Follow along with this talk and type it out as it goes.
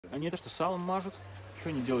Они это что, салом мажут? Что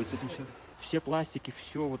они делают с этим все? Все пластики,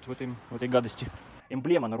 все вот в этой гадости.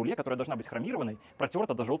 Эмблема на руле, которая должна быть хромированной,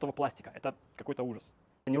 протерта до желтого пластика. Это какой-то ужас.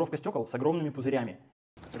 Тонировка стекол с огромными пузырями.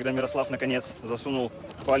 Когда Мирослав наконец засунул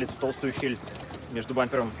палец в толстую щель между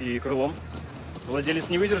бампером и крылом, владелец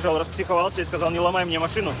не выдержал, распсиховался и сказал: не ломай мне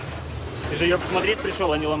машину. Ты же ее посмотреть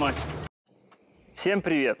пришел, а не ломать. Всем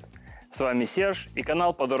привет! С вами Серж и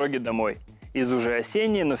канал «По дороге домой» из уже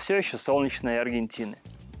осенней, но все еще солнечной Аргентины.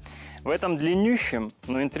 В этом длиннющем,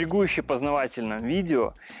 но интригующе познавательном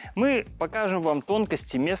видео мы покажем вам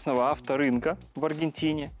тонкости местного авторынка в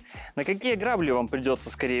Аргентине, на какие грабли вам придется,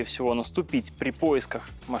 скорее всего, наступить при поисках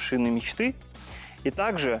машины мечты, и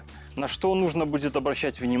также на что нужно будет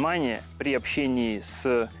обращать внимание при общении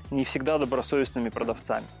с не всегда добросовестными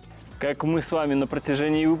продавцами. Как мы с вами на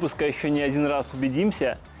протяжении выпуска еще не один раз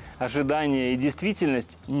убедимся, ожидания и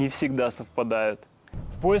действительность не всегда совпадают.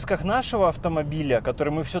 В поисках нашего автомобиля,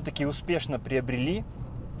 который мы все-таки успешно приобрели,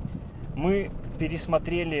 мы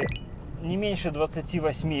пересмотрели не меньше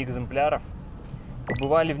 28 экземпляров,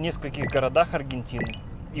 побывали в нескольких городах Аргентины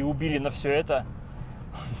и убили на все это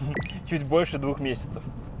чуть больше 2 месяцев.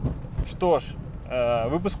 Что ж,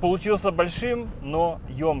 выпуск получился большим, но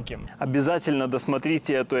емким. Обязательно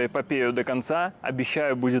досмотрите эту эпопею до конца,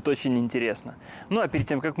 обещаю, будет очень интересно. Ну а перед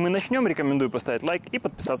тем, как мы начнем, рекомендую поставить лайк и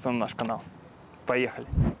подписаться на наш канал. Поехали!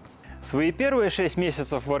 Свои первые 6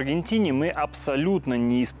 месяцев в Аргентине мы абсолютно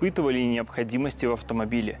не испытывали необходимости в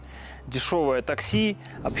автомобиле. Дешевое такси,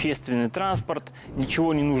 общественный транспорт,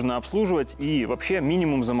 ничего не нужно обслуживать и вообще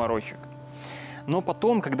минимум заморочек. Но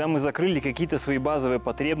потом, когда мы закрыли какие-то свои базовые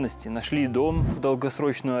потребности, нашли дом в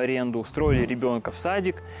долгосрочную аренду, устроили ребенка в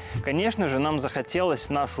садик, конечно же, нам захотелось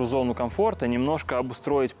нашу зону комфорта немножко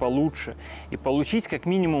обустроить получше и получить как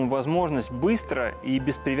минимум возможность быстро и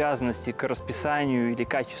без привязанности к расписанию или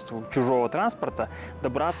качеству чужого транспорта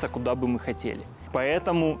добраться куда бы мы хотели.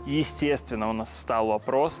 Поэтому, естественно, у нас встал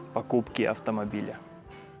вопрос покупки автомобиля.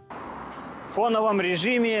 В фоновом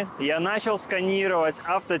режиме я начал сканировать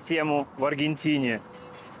автотему в Аргентине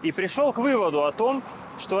и пришел к выводу о том,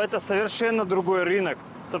 что это совершенно другой рынок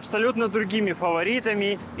с абсолютно другими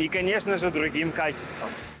фаворитами и, конечно же, другим качеством.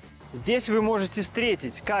 Здесь вы можете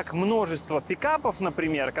встретить как множество пикапов,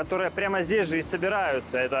 например, которые прямо здесь же и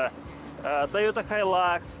собираются. Это Toyota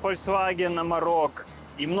Hilux, Volkswagen Amarok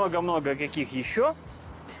и много-много каких еще.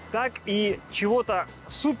 Так и чего-то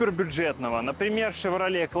супербюджетного, например,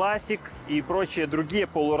 Chevrolet Classic и прочие другие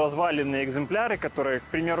полуразваленные экземпляры, которые, к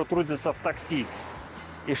примеру, трудятся в такси.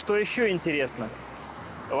 И что еще интересно,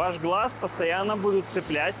 ваш глаз постоянно будут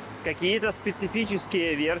цеплять какие-то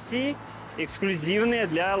специфические версии, эксклюзивные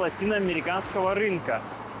для латиноамериканского рынка.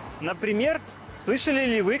 Например, слышали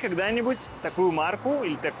ли вы когда-нибудь такую марку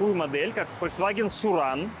или такую модель, как Volkswagen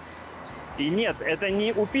Touran? И нет, это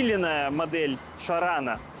не упиленная модель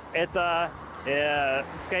Шарана. Это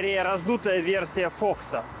скорее раздутая версия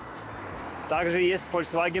Фокса. Также есть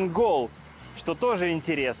Volkswagen Gol, что тоже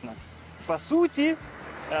интересно. По сути,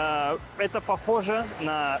 это похоже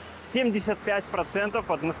на 75%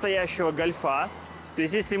 от настоящего гольфа. То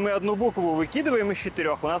есть, если мы одну букву выкидываем из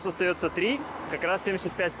 4, у нас остается 3, как раз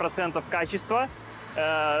 75% качества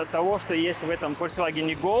того, что есть в этом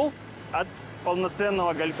Volkswagen Gol от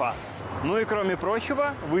полноценного гольфа. Ну и кроме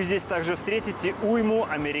прочего, вы здесь также встретите уйму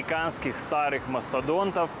американских старых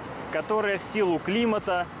мастодонтов, которые в силу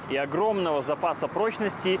климата и огромного запаса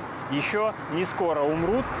прочности еще не скоро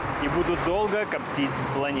умрут и будут долго коптить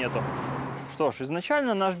планету. Что ж,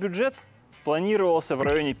 изначально наш бюджет планировался в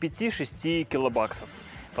районе 5-6 килобаксов,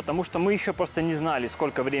 потому что мы еще просто не знали,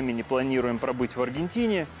 сколько времени планируем пробыть в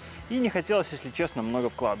Аргентине, и не хотелось, если честно,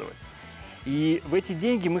 много вкладывать. И в эти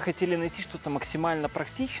деньги мы хотели найти что-то максимально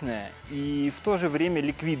практичное и в то же время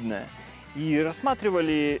ликвидное. И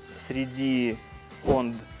рассматривали среди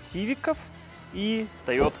Honda Civic'ов и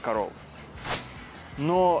Toyota Corolla.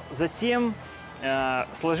 Но затем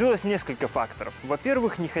сложилось несколько факторов.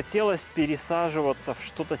 Во-первых, не хотелось пересаживаться в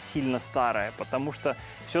что-то сильно старое, потому что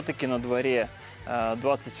все-таки на дворе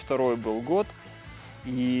 22-й был год,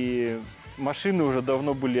 и машины уже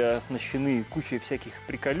давно были оснащены кучей всяких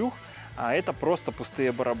приколюх, а это просто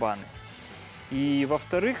пустые барабаны. И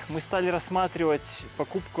во-вторых, мы стали рассматривать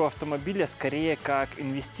покупку автомобиля скорее как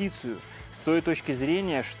инвестицию, с той точки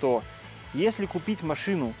зрения, что если купить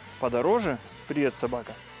машину подороже, привет,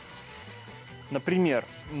 собака, например,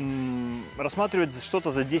 рассматривать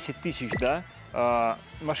что-то за 10 тысяч, да,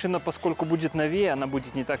 машина, поскольку будет новее, она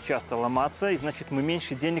будет не так часто ломаться, и значит мы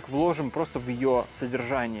меньше денег вложим просто в ее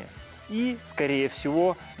содержание. И, скорее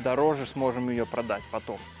всего, дороже сможем ее продать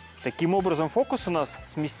потом. Таким образом, фокус у нас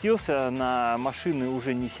сместился на машины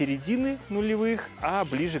уже не середины нулевых, а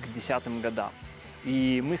ближе к 10-м годам.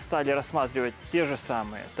 И мы стали рассматривать те же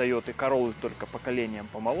самые Toyota Corolla, только поколением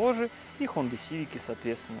помоложе, и Honda Civic,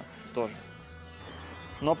 соответственно, тоже.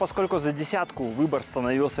 Но поскольку за десятку выбор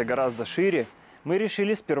становился гораздо шире, мы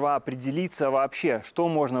решили сперва определиться вообще, что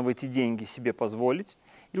можно в эти деньги себе позволить,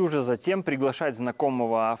 и уже затем приглашать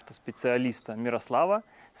знакомого автоспециалиста Мирослава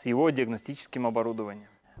с его диагностическим оборудованием.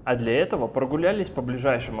 А для этого прогулялись по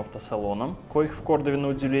ближайшим автосалонам, коих в Кордове на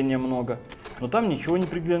удивление много, но там ничего не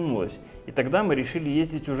приглянулось, и тогда мы решили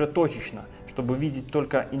ездить уже точечно, чтобы видеть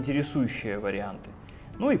только интересующие варианты,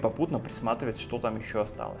 ну и попутно присматривать, что там еще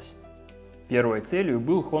осталось. Первой целью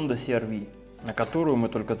был Honda CRV, на которую мы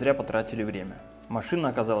только зря потратили время. Машина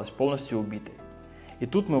оказалась полностью убитой. И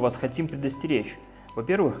тут мы вас хотим предостеречь.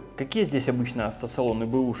 Во-первых, какие здесь обычно автосалоны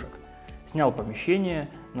бэушек? Снял помещение,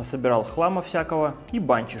 насобирал хлама всякого и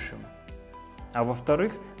банчишь им. А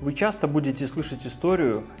во-вторых, вы часто будете слышать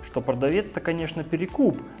историю, что продавец-то, конечно,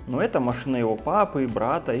 перекуп, но это машина его папы,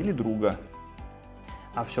 брата или друга.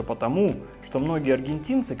 А все потому, что многие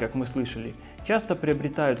аргентинцы, как мы слышали, часто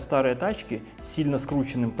приобретают старые тачки с сильно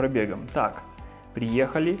скрученным пробегом. Так,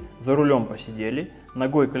 приехали, за рулем посидели,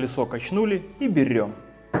 ногой колесо качнули и берем.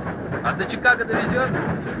 А до Чикаго довезет?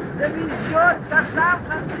 Довезет до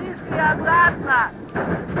Сан-Франциско и обратно.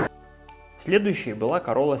 Следующей была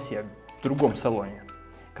Corolla SEG в другом салоне,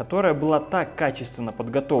 которая была так качественно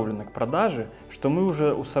подготовлена к продаже, что мы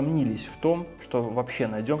уже усомнились в том, что вообще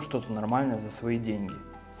найдем что-то нормальное за свои деньги.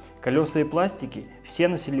 Колеса и пластики все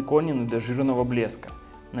насиликонены до жирного блеска,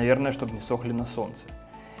 наверное, чтобы не сохли на солнце.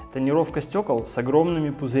 Тонировка стекол с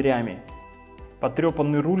огромными пузырями.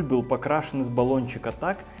 Потрепанный руль был покрашен из баллончика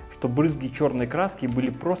так, что брызги черной краски были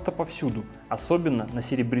просто повсюду, особенно на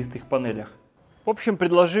серебристых панелях. В общем,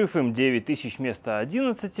 предложив им 9000 вместо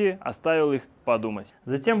 11, оставил их подумать.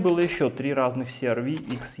 Затем было еще 3 разных CRV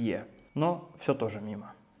LX, но все тоже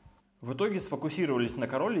мимо. В итоге сфокусировались на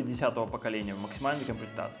Corolla 10-го поколения в максимальной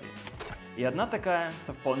комплектации. И одна такая,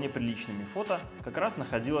 со вполне приличными фото, как раз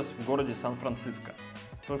находилась в городе Сан-Франциско.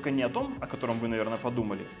 Только не о том, о котором вы, наверное,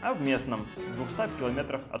 подумали, а в местном, в 200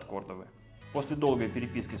 километрах от Кордовы. После долгой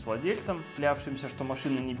переписки с владельцем, клявшимся, что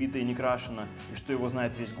машина не бита и не крашена, и что его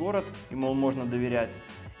знает весь город, и, мол, можно доверять,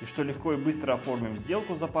 и что легко и быстро оформим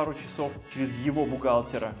сделку за пару часов через его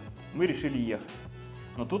бухгалтера, мы решили ехать.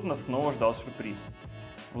 Но тут нас снова ждал сюрприз.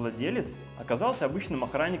 Владелец оказался обычным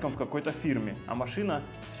охранником в какой-то фирме, а машина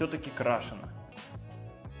все-таки крашена.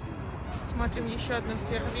 Смотрим еще одну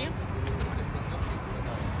CRV.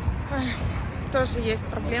 Тоже есть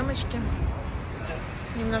проблемочки.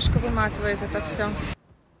 Немножко выматывает это все.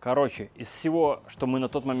 Короче, из всего, что мы на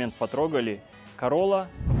тот момент потрогали, Corolla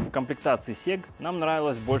в комплектации SEG нам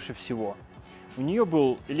нравилась больше всего. У нее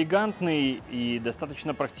был элегантный и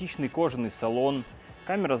достаточно практичный кожаный салон,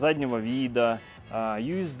 камера заднего вида,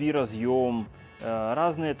 USB-разъем,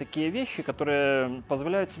 разные такие вещи, которые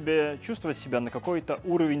позволяют тебе чувствовать себя на какой-то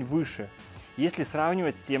уровень выше, если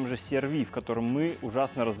сравнивать с тем же CRV, в котором мы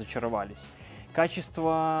ужасно разочаровались.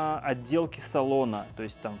 Качество отделки салона, то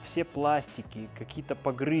есть там все пластики, какие-то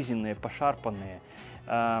погрызенные, пошарпанные,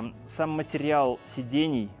 сам материал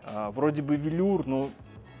сидений, вроде бы велюр, но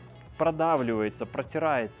продавливается,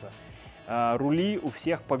 протирается. Рули у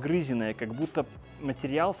всех погрызенные, как будто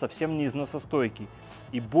материал совсем не износостойкий.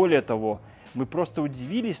 И более того, мы просто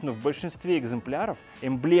удивились, но в большинстве экземпляров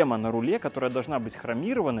эмблема на руле, которая должна быть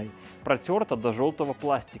хромированной, протерта до желтого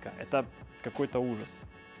пластика. Это какой-то ужас.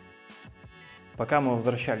 Пока мы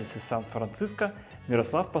возвращались из Сан-Франциско,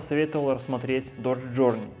 Мирослав посоветовал рассмотреть Dodge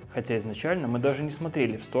Journey, хотя изначально мы даже не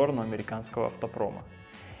смотрели в сторону американского автопрома.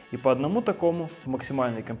 И по одному такому, в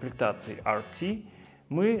максимальной комплектации RT,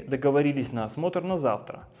 мы договорились на осмотр на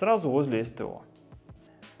завтра, сразу возле СТО.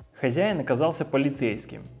 Хозяин оказался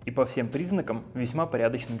полицейским и по всем признакам весьма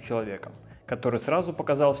порядочным человеком, который сразу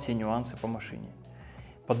показал все нюансы по машине.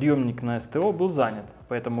 Подъемник на СТО был занят,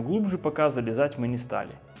 поэтому глубже пока залезать мы не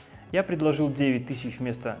стали. Я предложил 9000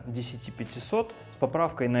 вместо 10500 с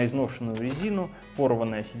поправкой на изношенную резину,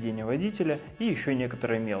 порванное сиденье водителя и еще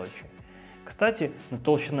некоторые мелочи. Кстати, на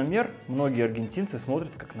толщиномер многие аргентинцы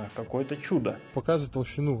смотрят как на какое-то чудо. Показывает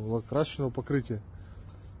толщину крашеного покрытия.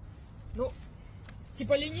 Ну,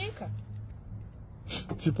 типа линейка?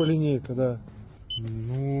 Типа линейка, да.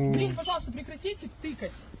 Ну... Блин, пожалуйста, прекратите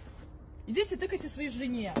тыкать. Идите тыкайте своей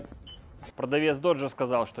жене. Продавец Доджа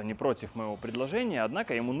сказал, что не против моего предложения,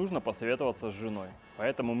 однако ему нужно посоветоваться с женой,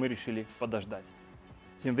 поэтому мы решили подождать.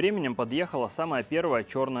 Тем временем подъехала самая первая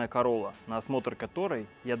черная Corolla, на осмотр которой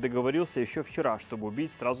я договорился еще вчера, чтобы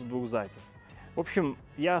убить сразу 2 зайцев. В общем,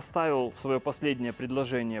 я оставил свое последнее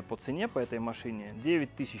предложение по цене по этой машине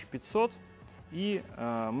 9500, и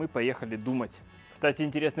мы поехали думать. Кстати,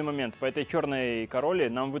 интересный момент. По этой черной Короле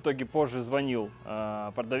нам в итоге позже звонил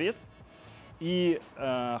продавец и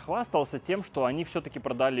хвастался тем, что они все-таки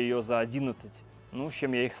продали ее за 11. Ну, с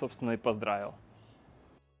чем я их, собственно, и поздравил.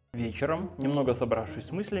 Вечером, немного собравшись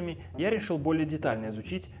с мыслями, я решил более детально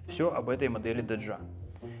изучить все об этой модели Доджа.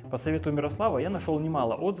 По совету Мирослава я нашел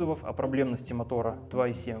немало отзывов о проблемности мотора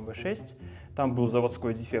 2.7 V6. Там был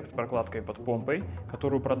заводской дефект с прокладкой под помпой,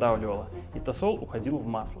 которую продавливало, и тосол уходил в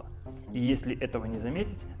масло. И если этого не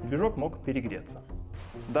заметить, движок мог перегреться.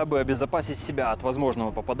 Дабы обезопасить себя от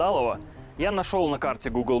возможного попадалова, я нашел на карте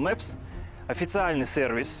Google Maps официальный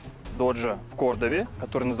сервис Доджа в Кордове,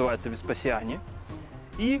 который называется ВЫПУСКА,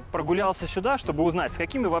 и прогулялся сюда, чтобы узнать, с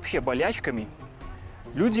какими вообще болячками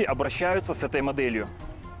люди обращаются с этой моделью.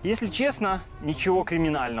 Если честно, ничего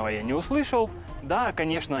криминального я не услышал. Да,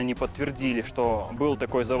 конечно, они подтвердили, что был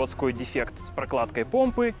такой заводской дефект с прокладкой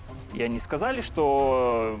помпы, и они сказали,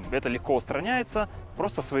 что это легко устраняется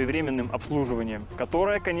просто своевременным обслуживанием,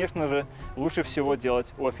 которое, конечно же, лучше всего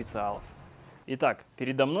делать у официалов. Итак,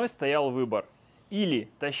 передо мной стоял выбор: или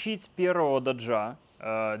тащить первого Доджа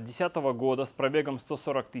 2010 года с пробегом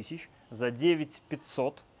 140 тысяч за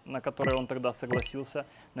 9500, на который он тогда согласился,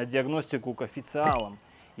 на диагностику к официалам,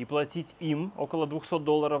 и платить им около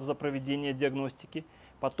 $200 за проведение диагностики,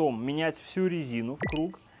 потом менять всю резину в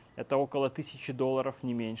круг, это около $1000,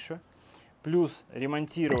 не меньше, плюс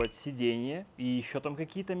ремонтировать сиденье и еще там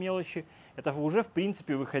какие-то мелочи. Это уже в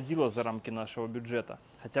принципе выходило за рамки нашего бюджета,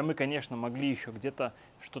 хотя мы, конечно, могли еще где-то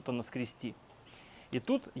что-то наскрести. И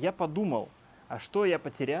тут я подумал, а что я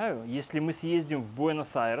потеряю, если мы съездим в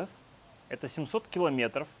Буэнос-Айрес, это 700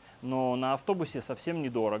 километров, но на автобусе совсем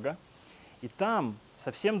недорого, и там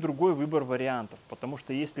совсем другой выбор вариантов, потому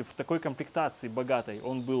что если в такой комплектации богатой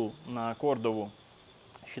он был на Кордову,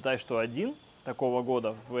 считай, что один такого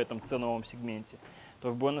года в этом ценовом сегменте, то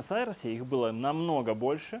в Буэнос-Айресе их было намного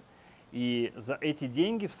больше, и за эти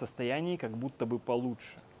деньги в состоянии как будто бы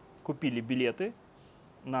получше. Купили билеты,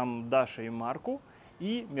 нам, Даше и Марку,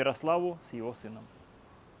 и Мирославу с его сыном.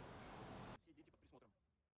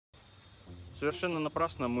 Совершенно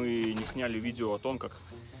напрасно мы не сняли видео о том, как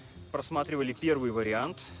просматривали первый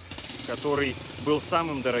вариант, который был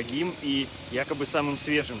самым дорогим и якобы самым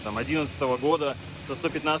свежим, там, 2011 года, со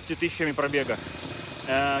 115 тысячами пробега.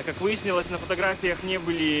 Как выяснилось, на фотографиях не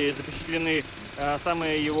были запечатлены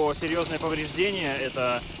самые его серьезные повреждения.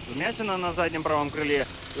 Это вмятина на заднем правом крыле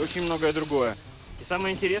и очень многое другое. И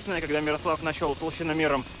самое интересное, когда Мирослав начал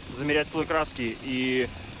толщиномером замерять слой краски, и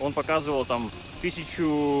он показывал там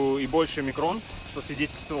 1000 и больше микрон, что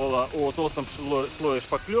свидетельствовало о толстом слое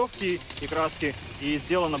шпаклевки и краски, и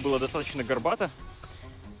сделано было достаточно горбато.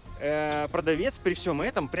 Продавец при всем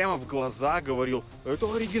этом прямо в глаза говорил: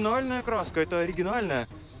 это оригинальная краска, это оригинальная.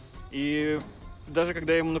 И даже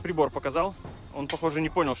когда я ему на прибор показал, он, похоже, не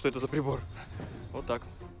понял, что это за прибор. Вот так.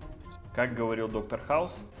 Как говорил доктор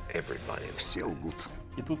Хаус, все лгут.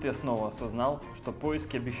 И тут я снова осознал, что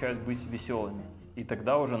поиски обещают быть веселыми. И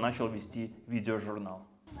тогда уже начал вести видеожурнал.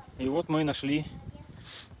 И вот мы нашли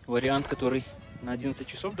вариант, который на 11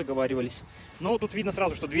 часов договаривались. Но тут видно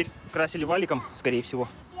сразу, что дверь красили валиком, скорее всего,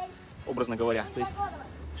 образно говоря. То есть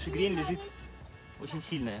шигрень лежит очень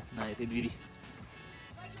сильная на этой двери.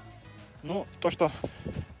 Ну, то, что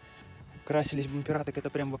красились бампера, так это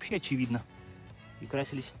прям вообще очевидно. И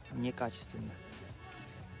красились некачественно.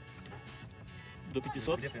 До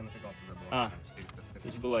 500? То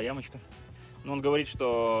есть была ямочка. Но он говорит,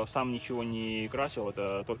 что сам ничего не красил,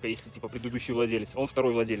 это только если типа предыдущий владелец. Он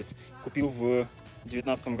второй владелец. Купил в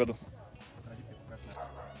 2019 году.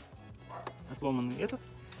 Отломанный этот.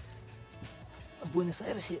 В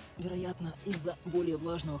Буэнос-Айресе, вероятно, из-за более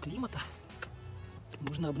влажного климата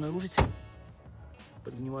можно обнаружить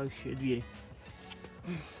подгнивающие двери.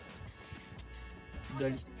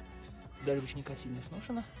 Педаль ручника сильно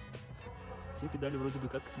сношена. Все педали вроде бы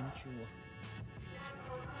как ничего.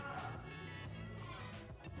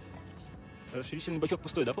 Расширительный бачок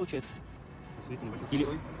пустой, да, получается? Или...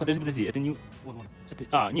 Подожди, это не... Это...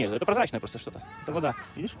 А, нет, это прозрачное просто что-то. Это вода,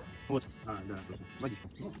 видишь? Вот. А, да, точно. Водичка.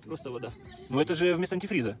 Ну, просто вода. Ну это же вместо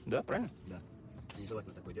антифриза, да, правильно? Да.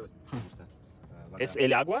 Нежелательно такое делать, потому что... вода... Es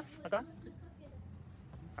el agua? Acá?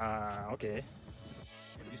 А, окей.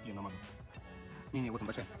 Это лишь не намазано. Не, вот он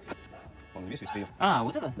большая. Он весь весь клеил. А,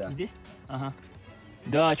 вот это? Да. Здесь? Ага.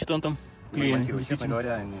 Да, что-то он там клеил. Честно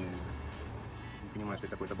говоря, не понимаю, что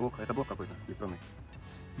это какой-то блок. Это блок какой-то электронный.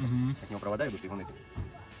 От него провода идут, и вон эти.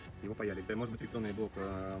 Его паяли. Это может быть электронный блок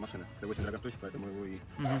машины. Это очень дорогостоящий, поэтому его и...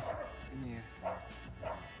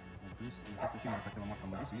 Плюс сильно хотела маслом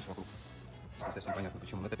вот здесь, видишь, вокруг. Не совсем понятно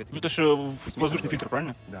почему. Но это опять-таки... Ну, это же воздушный фильтр,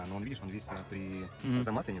 правильно? Да, но он, видишь, он весь при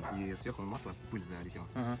замаслении, и сверху масло, пыль залетела.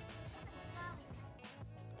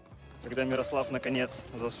 Когда Мирослав наконец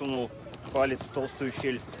засунул палец в толстую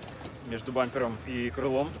щель между бампером и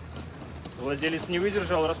крылом, владелец не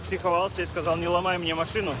выдержал, распсиховался и сказал: не ломай мне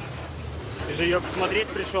машину. Ты же ее посмотреть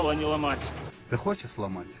пришел, а не ломать. Ты хочешь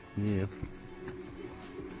сломать? Нет.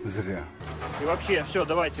 Зря. И вообще, все,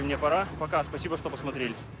 давайте, мне пора. Пока, спасибо, что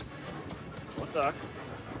посмотрели. Вот так.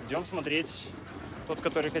 Идем смотреть тот,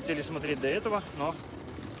 который хотели смотреть до этого, но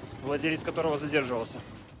владелец которого задерживался.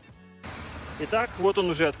 Итак, вот он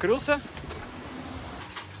уже открылся.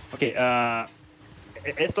 Окей,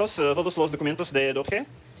 estos todos los documentos de Dodge,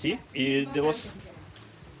 sí, y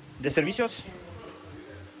de servicios.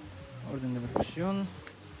 Orden de evacuación.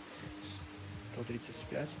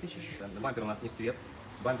 135 тысяч. Бампер у нас не в цвет,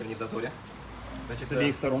 бампер не в зазоре. Значит, с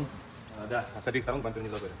обеих сторон. Да, с обеих сторон бампер не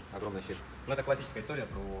в зазоре. Огромная щель. Ну, это классическая история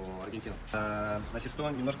про Аргентину. Значит, что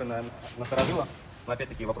немножко насторожило, но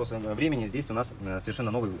опять-таки вопросы времени. Здесь у нас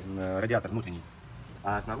совершенно новый радиатор внутренний,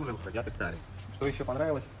 а снаружи радиатор старый. Что еще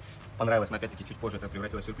понравилось? Понравилось, но опять-таки чуть позже это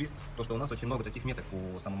превратилось в сюрприз, то, что у нас очень много таких меток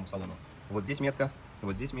по самому салону. Вот здесь метка,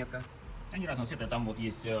 вот здесь метка. Они разного цвета, там вот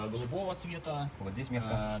есть голубого цвета. Вот здесь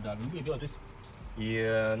метка. Да, голубые, белые, то есть...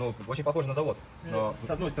 И, ну, очень похоже на завод. Но... С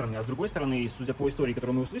одной стороны, а с другой стороны, судя по истории,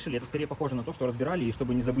 которую мы услышали, это скорее похоже на то, что разбирали, и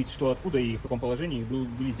чтобы не забыть, что откуда и в каком положении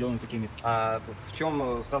были сделаны такие метки. А в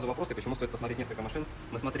чем сразу вопрос, и почему стоит посмотреть несколько машин?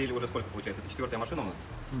 Мы смотрели уже сколько получается, это 4-я машина у нас,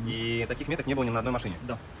 и таких меток не было ни на одной машине.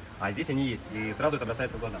 Да. А здесь они есть, и сразу это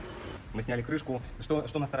бросается в глаза. Мы сняли крышку.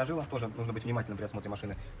 Что насторожило, тоже нужно быть внимательным при осмотре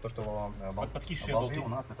машины. То, что болты у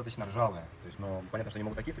нас достаточно ржавые. То есть, ну, понятно, что они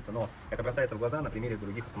могут окислиться, но это бросается в глаза на примере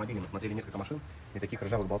других автомобилей. Мы смотрели несколько машин, и таких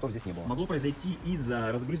ржавых болтов здесь не было. Могло произойти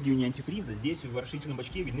из-за разбрызгивания антифриза. Здесь в расширительном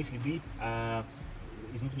бачке видны следы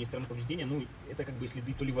из внутренней стороны повреждения. Ну, это как бы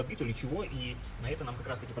следы то ли воды, то ли чего. И на это нам как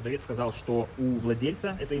раз-таки продавец сказал, что у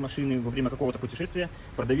владельца этой машины во время какого-то путешествия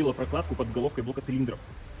продавило прокладку под головкой блока цилиндров,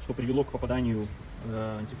 что привело к попаданию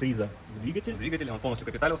антифриза в двигатель. Двигатель, он полностью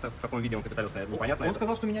капиталился. В каком виде он капиталился, это непонятно. Он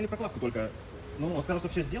сказал, что меняли прокладку только. Ну, он сказал, что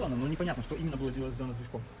все сделано, но непонятно, что именно было сделано с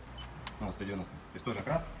движком. Ну, 190. То есть тоже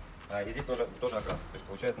окрас. И здесь тоже окрас. То есть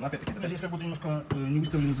получается, ну, опять-таки... Здесь как будто немножко не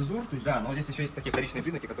выставлен зазор. То есть... Да, но здесь еще есть такие вторичные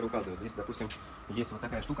признаки, которые указывают. Здесь, допустим, есть вот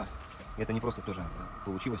такая штука. Это не просто тоже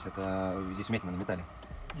получилось, это здесь вмятина на металле.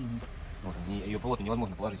 Вот, ее пилоту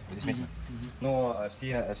невозможно положить, вот здесь вмятина. Но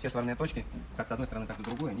все сварные точки, как с одной стороны, так и с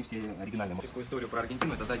другой, они все оригинальные. Историю про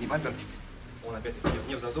Аргентину, это задний бампер. Он опять-таки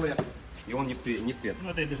не в зазоре, и он не в цвет. Ну,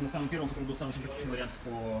 это даже на самом первом, который был самый симпатичный вариант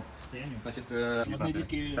по состоянию. Значит,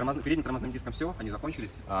 диски... передним тормозным диском все, они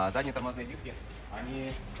закончились, а задние тормозные диски,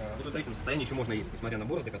 они в таком состоянии еще можно ездить, несмотря на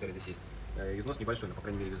борозды, которые здесь есть. Износ небольшой, но, по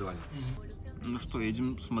крайней мере, визуально. Ну что,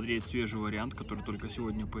 едем смотреть свежий вариант, который только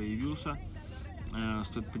сегодня появился.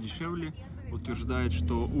 Стоит подешевле. Утверждает,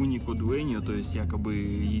 что унико дуэньо, то есть якобы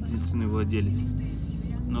единственный владелец.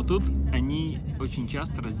 Но тут они очень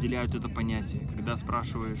часто разделяют это понятие. Когда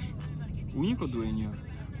спрашиваешь унико дуэньо,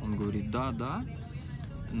 он говорит да,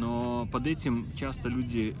 но под этим часто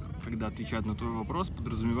люди, когда отвечают на твой вопрос,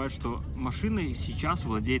 подразумевают, что машиной сейчас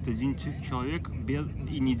владеет один человек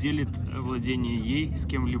и не делит владение ей с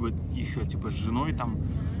кем-либо еще, типа с женой там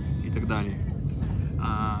и так далее.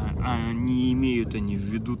 А не имеют они в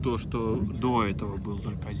виду то, что до этого был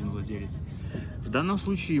только один владелец. В данном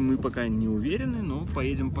случае мы пока не уверены, но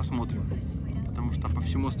поедем посмотрим. Потому что по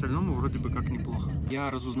всему остальному вроде бы как неплохо. Я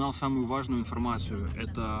разузнал самую важную информацию.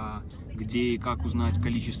 Это где и как узнать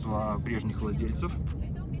количество прежних владельцев.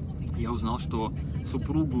 Я узнал, что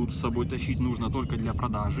супругу с собой тащить нужно только для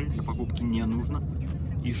продажи, для покупки не нужно.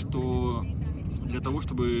 И что для того,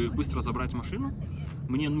 чтобы быстро забрать машину,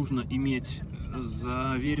 мне нужно иметь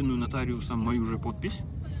заверенную нотариусом мою же подпись,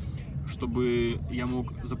 чтобы я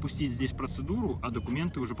мог запустить здесь процедуру, а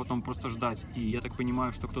документы уже потом просто ждать. И я так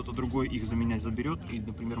понимаю, что кто-то другой их за меня заберет и,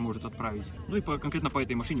 например, может отправить. Ну и конкретно по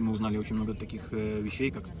этой машине мы узнали очень много таких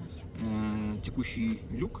вещей, как текущий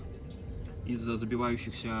люк из-за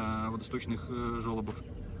забивающихся водосточных желобов.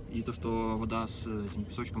 И то, что вода с этим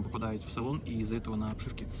песочком попадает в салон, и из-за этого на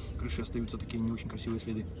обшивке крыши остаются такие не очень красивые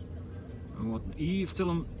следы. Вот. И в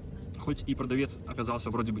целом, хоть и продавец оказался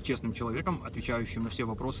вроде бы честным человеком, отвечающим на все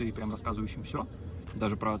вопросы и прям рассказывающим все,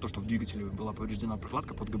 даже про то, что в двигателе была повреждена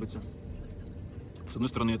прокладка под ГБЦ. С одной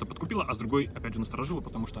стороны это подкупило, а с другой, опять же, насторожило,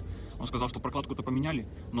 потому что он сказал, что прокладку-то поменяли,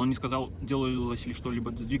 но он не сказал, делалось ли что-либо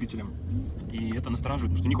с двигателем. И это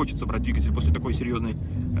настораживает, потому что не хочется брать двигатель после такой серьезной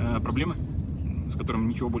проблемы, с которым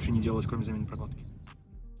ничего больше не делалось, кроме замены прокладки.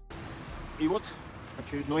 И вот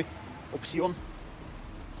очередной опцион.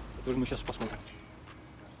 который мы сейчас посмотрим.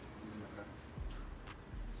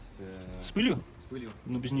 С пылью? С пылью.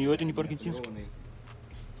 Но без нее это не по-аргентински.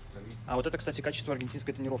 А вот это, кстати, качество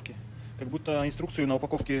аргентинской тонировки. Как будто инструкцию на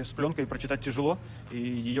упаковке с пленкой прочитать тяжело, и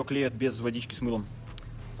ее клеят без водички с мылом.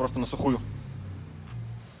 Просто на сухую.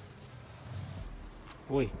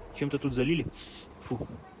 Ой, чем-то тут залили. Фу.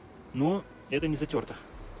 Но это не затерто.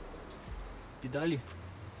 Педали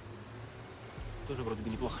тоже вроде бы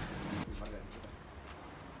неплохо.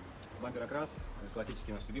 Бампер окрас,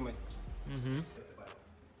 классический наш любимый.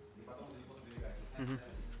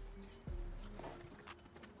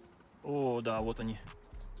 О, да, вот они.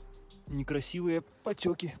 Некрасивые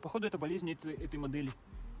потеки. Походу, это болезнь этой модели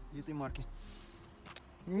и этой марки.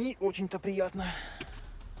 Не очень-то приятно.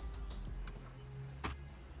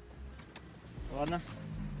 Ладно.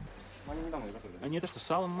 Они недавно ее готовили. Они это что,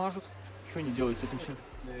 салом мажут? Что они делают с этим всем?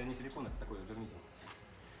 Не силикон, это такой жирнитель.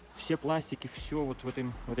 Все пластики, все вот в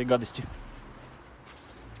этой гадости.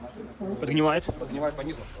 Подгнивает? Подгнивает по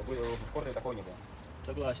низу. В Кордове такого не было.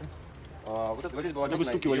 Согласен. Вот здесь была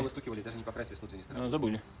выстукивали, даже не покрасили с внутренней стороны.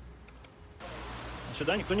 Забыли. А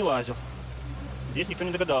сюда никто не лазил. Здесь никто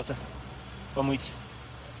не догадался помыть.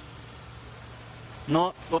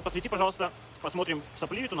 Но вот посвети, пожалуйста, посмотрим,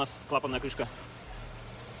 сопливит у нас клапанная крышка.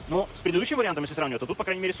 Ну, с предыдущим вариантом, если сравнивать, то тут, по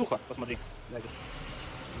крайней мере, сухо. Посмотри.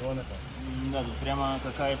 Вон это. Да, тут прямо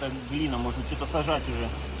какая-то глина, можно что-то сажать уже.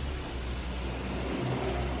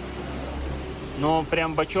 Но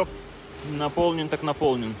прям бачок наполнен, так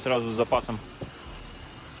наполнен, сразу с запасом.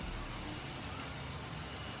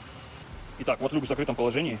 Итак, вот люк в закрытом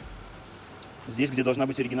положении. Здесь, где должна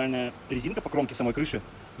быть оригинальная резинка по кромке самой крыши,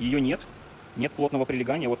 ее нет. Нет плотного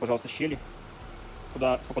прилегания. Вот, пожалуйста, щели,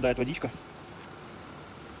 куда попадает водичка.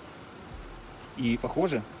 И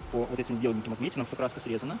похоже, по вот этим беленьким отметинам, что краска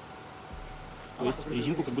срезана. То есть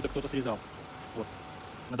резинку как будто кто-то срезал. Вот.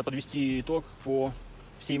 Надо подвести итог по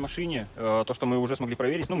всей машине. То, что мы уже смогли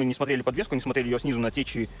проверить. Ну, мы не смотрели подвеску, не смотрели ее снизу на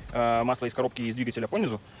течи масла из коробки и из двигателя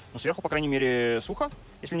понизу. Но сверху, по крайней мере, сухо,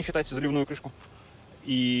 если не считать заливную крышку.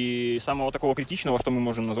 И самого такого критичного, что мы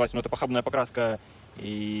можем назвать, ну, это похабная покраска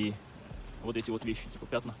и вот эти вот вещи, типа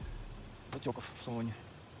пятна потеков в салоне.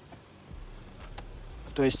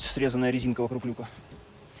 То есть срезанная резинка вокруг люка.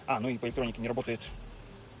 Ну и по электронике не работает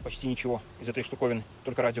почти ничего из этой штуковины,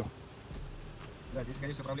 только радио. Да, здесь,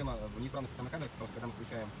 скорее всего, проблема в неисправности самой камеры, потому что когда мы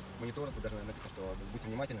включаем монитор, тут даже написано, что будьте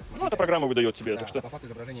внимательны. Смотрите. Ну, это программа выдает тебе, так что по факту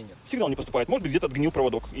изображения нет. Сигнал не поступает. Может быть, где-то отгнил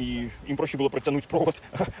проводок, и им проще было протянуть провод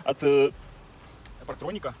от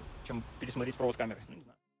парктроника, чем пересмотреть провод камеры. Ну, не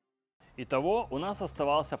знаю. Итого, у нас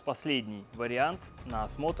оставался последний вариант на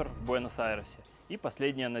осмотр в Буэнос-Айресе и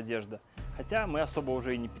последняя надежда. Хотя мы особо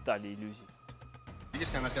уже и не питали иллюзий.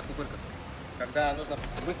 Видишь, она вся в пупырках. Когда нужно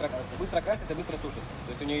быстро красить и быстро сушить. То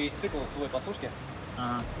есть у нее есть цикл свой по сушке.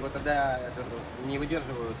 И вот когда это не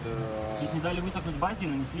выдерживают... То есть не дали высохнуть базе и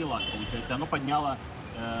нанесли лак, получается. Оно подняло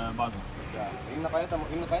базу. Да. Именно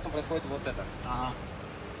поэтому происходит вот это.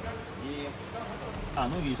 И...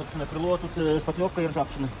 ну и, собственно, крыло тут с потлевкой и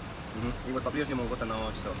ржавчиной. И вот по-прежнему вот оно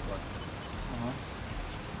все. Вот.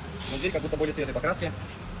 Но здесь как будто более свежей покраски.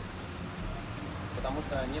 Потому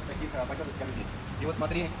что нет таких потертостей, как здесь. И вот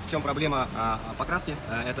смотри, в чем проблема покраски.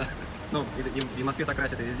 Это, ну, и в Москве так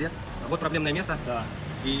красят, и везде. Вот проблемное место,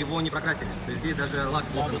 и его не прокрасили. То есть здесь даже лак...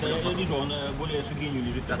 Да, я вижу, он более шагренью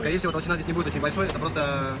лежит. Да, скорее всего, толщина здесь не будет очень большой, это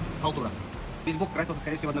просто халтура. Весь бок красился,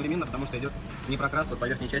 скорее всего, одновременно, потому что идет не прокрас вот по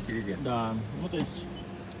верхней части везде. Да, ну то есть...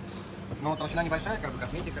 Но толщина небольшая, как бы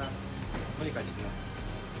косметика, но не качественная.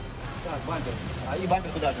 Так, бампер. И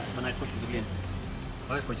бампер туда же. Она скотчем заклеен.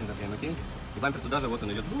 Давай скотчем заклеим, окей? И бампер туда же, вот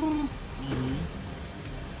он идет.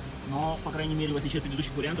 Но, по крайней мере, в отличие от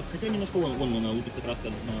предыдущих вариантов, хотя немножко вон она лупится краска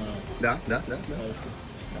на... Да.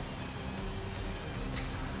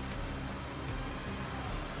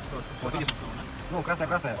 Вот видишь? Ну,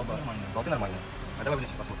 красная-красная. Болты нормальные. А давай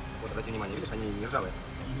ближе посмотрим. Вот, обрати внимание, видишь, они не ржавые.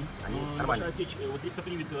 Они нормальные. Вот здесь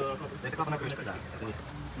сопливит... Это клапанная крышка, да. Это не...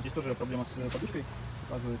 Здесь тоже проблема с подушкой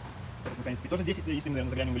показывает. И тоже здесь, если мы, наверное,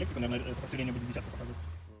 заглянем в электрику, наверное, сопротивление будет десятка показывать.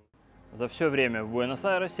 За все время в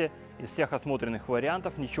Буэнос-Айресе из всех осмотренных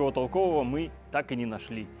вариантов ничего толкового мы так и не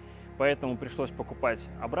нашли. Поэтому пришлось покупать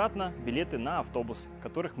обратно билеты на автобус,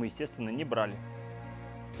 которых мы, естественно, не брали.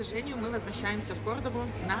 К сожалению, мы возвращаемся в Кордову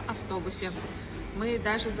на автобусе. Мы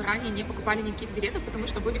даже заранее не покупали никаких билетов, потому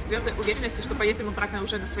что были в твердой уверенности, что поедем обратно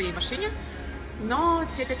уже на своей машине. Но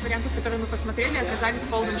те 5 вариантов, которые мы посмотрели, оказались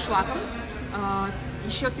полным шлаком.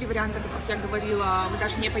 Еще 3 варианта, о которых я говорила, мы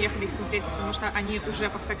даже не поехали их смотреть, потому что они уже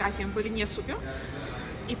по фотографиям были не супер.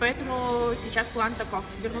 И поэтому сейчас план таков: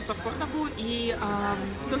 вернуться в Кордобу и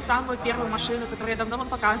ту самую первую машину, которую я давно вам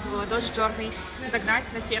показывала, Dodge Journey, загнать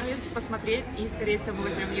на сервис, посмотреть, и, скорее всего, мы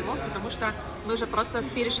возьмем его, потому что мы уже просто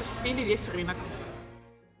перешерстили весь рынок.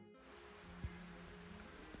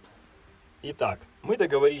 Итак, мы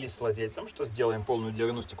договорились с владельцем, что сделаем полную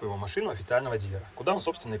диагностику его машины у официального дилера, куда он,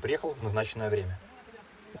 собственно, и приехал в назначенное время.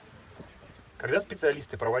 Когда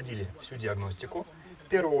специалисты проводили всю диагностику, в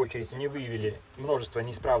первую очередь они выявили множество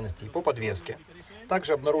неисправностей по подвеске.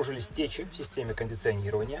 Также обнаружились течи в системе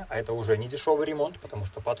кондиционирования, а это уже не дешевый ремонт, потому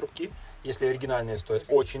что патрубки, если оригинальные, стоят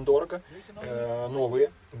очень дорого,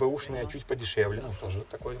 новые, бэушные, чуть подешевле, ну тоже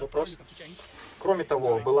такой вопрос. Кроме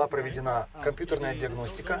того, была проведена компьютерная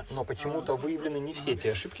диагностика, но почему-то выявлены не все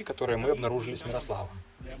те ошибки, которые мы обнаружили с Мирославом.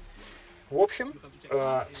 В общем,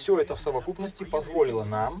 все это в совокупности позволило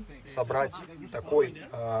нам собрать такой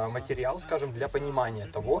материал, скажем, для понимания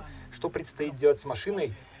того, что предстоит делать с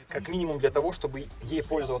машиной, как минимум для того, чтобы ей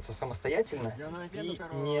пользоваться самостоятельно и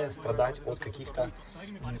не страдать от каких-то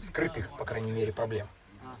скрытых, по крайней мере, проблем.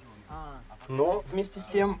 Но вместе с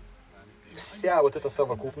тем, вся вот эта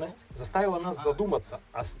совокупность заставила нас задуматься,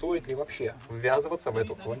 а стоит ли вообще ввязываться в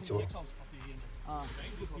эту авантюру.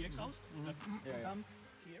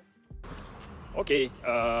 Окей,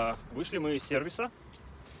 вышли мы из сервиса.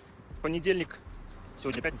 В понедельник,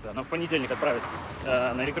 сегодня пятница, нам в понедельник отправят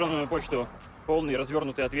на электронную почту полный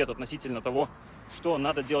развернутый ответ относительно того, что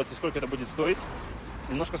надо делать и сколько это будет стоить.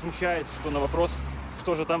 Немножко смущает, что на вопрос,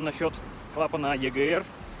 что же там насчет клапана ЕГР,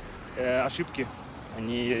 ошибки.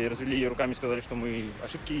 Они развели руками и сказали, что мы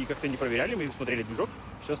ошибки как-то не проверяли, мы смотрели движок,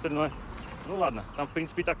 все остальное. Ну ладно, там в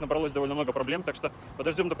принципе и так набралось довольно много проблем, так что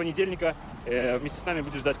подождем до понедельника. Вместе с нами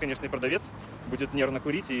будет ждать, конечно, и продавец, будет нервно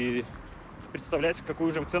курить и представлять,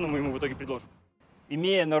 какую же цену мы ему в итоге предложим.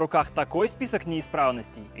 Имея на руках такой список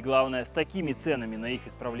неисправностей и, главное, с такими ценами на их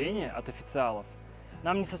исправление от официалов,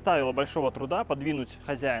 нам не составило большого труда подвинуть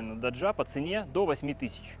хозяина доджа по цене до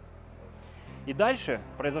 8000. И дальше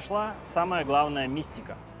произошла самая главная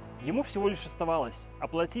мистика. Ему всего лишь оставалось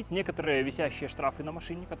оплатить некоторые висящие штрафы на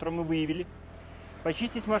машине, которые мы выявили,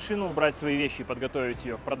 почистить машину, убрать свои вещи и подготовить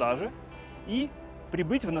ее к продаже, и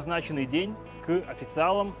прибыть в назначенный день к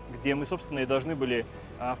официалам, где мы, собственно, и должны были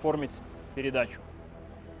оформить передачу.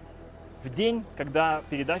 В день, когда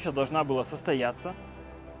передача должна была состояться,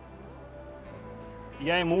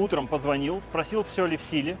 я ему утром позвонил, спросил, все ли в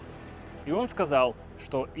силе, и он сказал,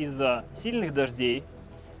 что из-за сильных дождей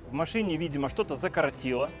в машине, видимо, что-то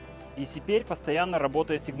закоротило, и теперь постоянно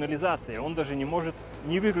работает сигнализация. Он даже не может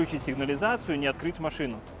ни выключить сигнализацию, ни открыть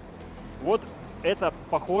машину. Вот это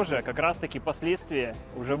похоже как раз-таки последствия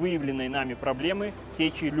уже выявленной нами проблемы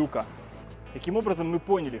течи люка. Таким образом, мы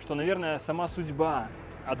поняли, что, наверное, сама судьба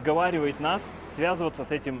отговаривает нас связываться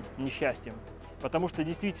с этим несчастьем. Потому что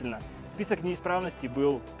действительно список неисправностей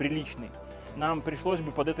был приличный. Нам пришлось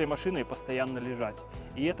бы под этой машиной постоянно лежать.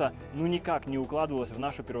 И это ну никак не укладывалось в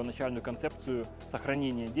нашу первоначальную концепцию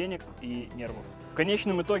сохранения денег и нервов. В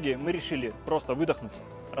конечном итоге мы решили просто выдохнуть,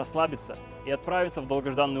 расслабиться и отправиться в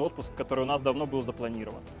долгожданный отпуск, который у нас давно был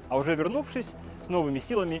запланирован. А уже вернувшись, с новыми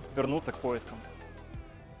силами вернуться к поискам.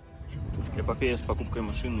 Эпопея с покупкой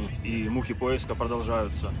машины и муки поиска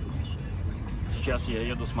продолжаются. Сейчас я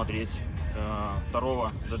еду смотреть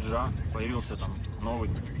второго доджа, появился там новый.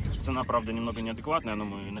 Цена, правда, немного неадекватная, но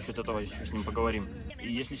мы насчет этого еще с ним поговорим.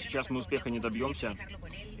 И если сейчас мы успеха не добьемся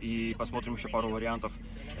и посмотрим еще пару вариантов,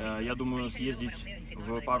 я думаю съездить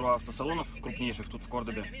в пару автосалонов крупнейших тут в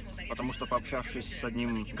Кордобе, потому что, пообщавшись с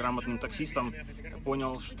одним грамотным таксистом,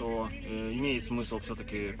 понял, что имеет смысл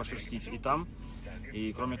все-таки пошерстить и там.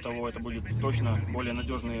 И кроме того, это будет точно более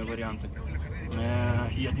надежные варианты.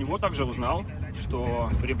 И от него также узнал, что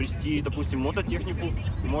приобрести, допустим, мототехнику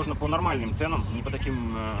можно по нормальным ценам, не по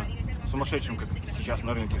таким сумасшедшим, как сейчас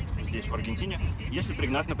на рынке здесь, в Аргентине, если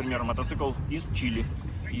пригнать, например, мотоцикл из Чили.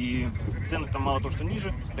 И цены там мало то, что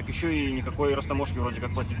ниже, так еще и никакой растаможки вроде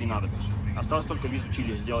как платить не надо. Осталось только визу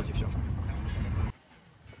Чили сделать и все.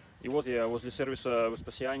 И вот я возле сервиса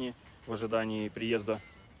ВЫПУСКА в ожидании приезда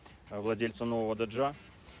владельца нового доджа.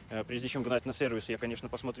 Прежде чем гнать на сервис, я, конечно,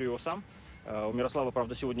 посмотрю его сам. У Мирослава,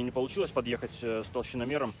 правда, сегодня не получилось подъехать с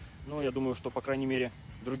толщиномером, но я думаю, что, по крайней мере,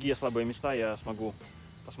 другие слабые места я смогу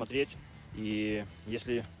посмотреть. И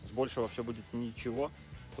если с большего все будет ничего,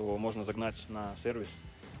 то можно загнать на сервис.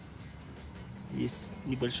 Есть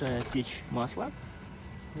небольшая течь масла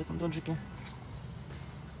в этом доджике.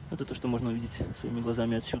 Это то, что можно увидеть своими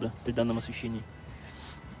глазами отсюда при данном освещении.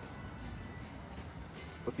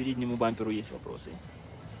 По переднему бамперу есть вопросы.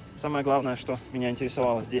 Самое главное, что меня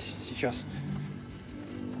интересовало здесь сейчас,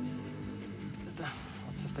 это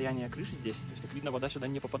вот состояние крыши здесь. То есть, как видно, вода сюда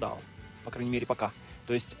не попадала. По крайней мере, пока.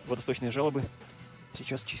 То есть водосточные желобы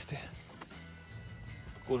сейчас чистые.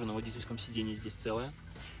 Кожа на водительском сиденье здесь целая.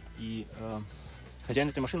 И хозяин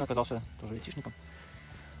этой машины оказался тоже айтишником.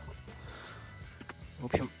 В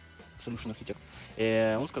общем, solution архитект.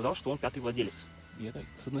 Он сказал, что он 5-й владелец. И это,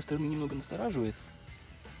 с одной стороны, немного настораживает.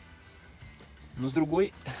 Но с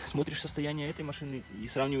другой, смотришь состояние этой машины и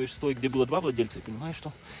сравниваешь с той, где было 2 владельца, и понимаешь,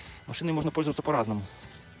 что машиной можно пользоваться по-разному.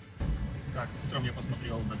 Так, утром я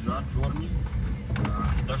посмотрел на Джорни,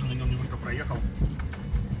 даже на нем немножко проехал.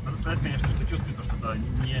 Надо сказать, конечно, что чувствуется, что это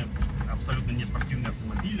абсолютно не спортивный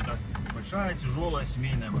автомобиль, это большая, тяжелая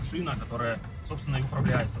семейная машина, которая, собственно, и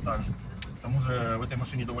управляется также. К тому же в этой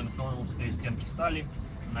машине довольно толстые стенки стали,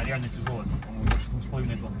 она реально тяжелая, по-моему, больше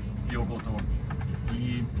 2,5 тонн или около того.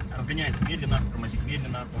 И разгоняется медленно, тормозит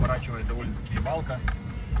медленно, поворачивает довольно-таки валко.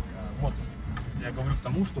 Вот, я говорю к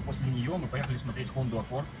тому, что после нее мы поехали смотреть Honda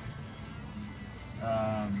Accord,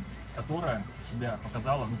 которая себя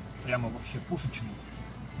показала прямо вообще пушечной.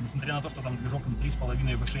 Несмотря на то, что там движок не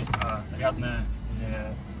 3,5 V6, а рядная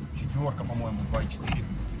четверка, по-моему,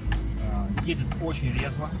 2,4. Едет очень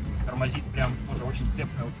резво, тормозит прям тоже очень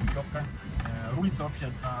цепко, очень четко. Рулится вообще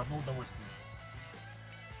на одно удовольствие.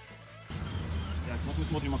 Так, вот мы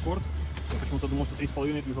смотрим Accord. Я почему-то думал, что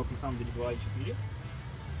 3,5 движок, на самом деле 2,4.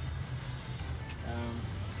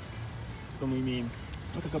 Что мы имеем?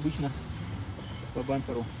 Ну, как обычно, по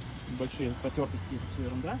бамперу большие потертости, все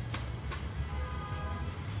ерунда.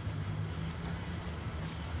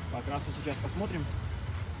 По окрасу сейчас посмотрим.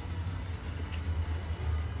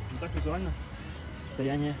 Ну, так визуально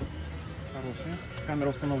состояние хорошее. Камера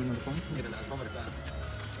установлена дополнительно.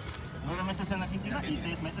 9 meses en Argentina y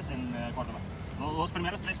 6 meses en Córdoba. Los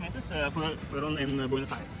primeros 3 meses fueron en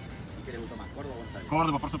Buenos Aires. ¿Y qué le gusta más, Córdoba o Buenos Aires?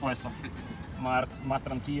 Córdoba, por supuesto. Más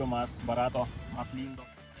tranquilo, más barato, más lindo.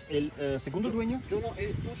 ¿El segundo dueño? Yo no,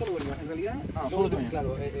 un solo dueño. En realidad, solo dueño.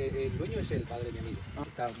 Claro, el dueño es el padre de mi amigo.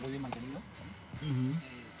 Está muy bien mantenido.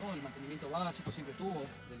 Todo el mantenimiento básico siempre tuvo,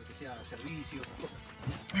 de lo que sea servicios, cosas.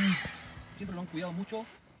 Siempre lo han cuidado mucho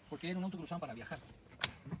porque era un auto que lo usaban para viajar.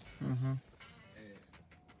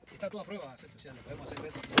 Está toda prueba, o sea, lo podemos hacer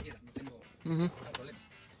ver lo que quieras, no tengo problema.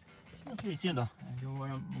 Ok, entiendo. Yo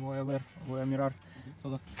voy a ver, voy a mirar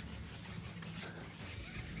todo.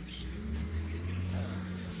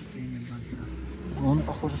 Состояние бампера. Он,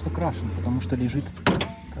 похоже, что крашен, потому что лежит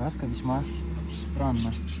краска весьма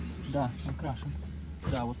странно. Да, он крашен.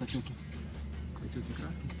 Да, вот потеки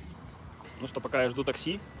краски. Ну что, пока я жду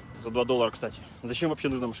такси, за $2, кстати. Зачем вообще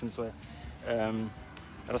нужна машина своя?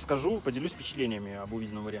 Расскажу, поделюсь впечатлениями об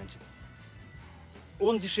увиденном варианте.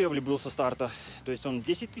 Он дешевле был со старта, то есть он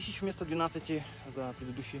 10 тысяч вместо 12 за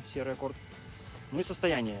предыдущий серый Accord. Ну и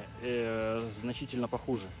состояние значительно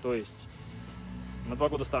похуже, то есть на 2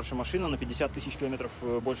 года старше машина, на 50 тысяч километров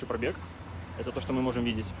больше пробег. Это то, что мы можем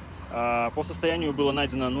видеть. По состоянию было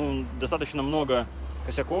найдено достаточно много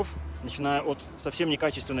косяков, начиная от совсем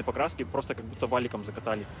некачественной покраски, просто как будто валиком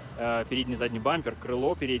закатали. Передний задний бампер,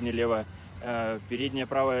 крыло переднее левое, переднее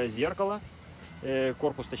правое зеркало,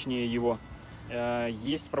 корпус точнее его.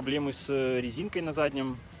 Есть проблемы с резинкой на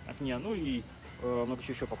заднем окне, ну и много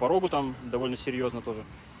чего еще по порогу там довольно серьезно тоже,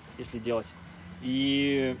 если делать.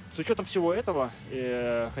 И с учетом всего этого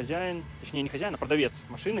хозяин, точнее не хозяин, а продавец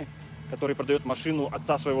машины, который продает машину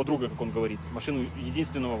отца своего друга, как он говорит, машину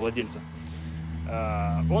единственного владельца,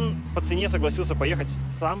 он по цене согласился поехать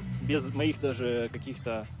сам, без моих даже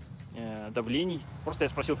каких-то давлений. Просто я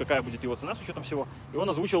спросил, какая будет его цена с учетом всего, и он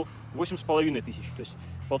озвучил 8,5 тысяч. То есть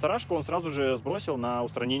 1,5 он сразу же сбросил на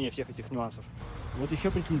устранение всех этих нюансов. Вот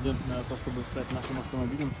еще претендент на то, чтобы стать нашим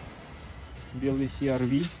автомобилем. Белый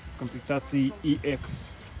CRV в комплектации EX.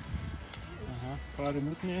 Ага, фары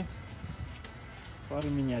мутные. Фары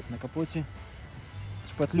менять на капоте.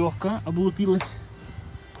 Шпатлевка облупилась.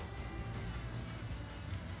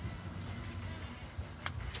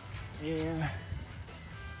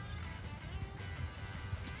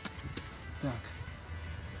 Так,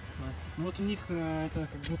 пластик. Ну вот у них это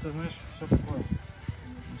как будто, знаешь, все такое.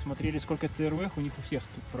 Мы смотрели, сколько CRV, у них у всех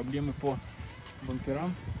тут проблемы по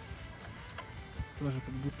бамперам. Тоже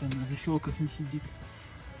как будто на защелках не сидит.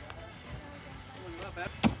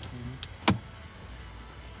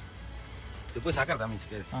 Se puede sacar también si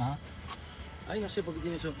quieres. Ага. Ay, no sé por qué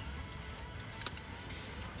tiene eso.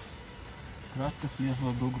 Краска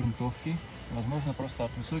слезла до грунтовки. Возможно, просто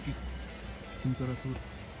от высоких температур.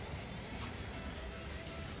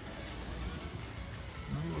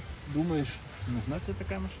 Ну вот, думаешь, нужна тебе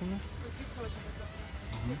такая машина?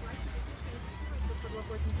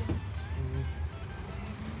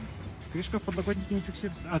 Крышка в подлокотнике не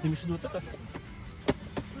фиксируется. А, ты имеешь в виду вот это?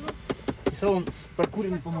 Салон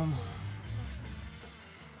прокуренный, по-моему.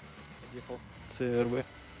 Ехал CRV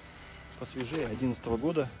посвежее, 2011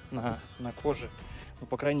 года, на коже. Ну,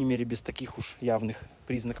 по крайней мере, без таких уж явных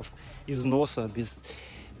признаков износа, без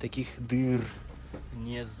таких дыр,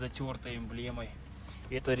 не с затертой эмблемой.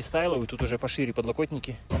 И это рестайловый, тут уже пошире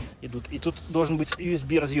подлокотники идут. И тут должен быть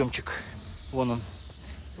USB разъемчик. Вон он,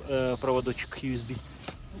 проводочек USB.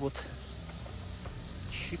 Вот.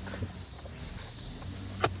 Чик.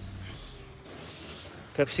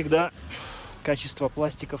 Как всегда, качество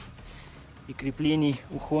пластиков и креплений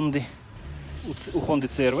у Honda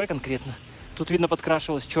CRV конкретно. Тут, видно,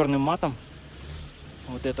 подкрашивалось черным матом.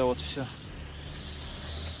 Вот это вот все.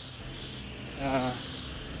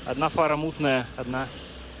 Одна фара мутная, одна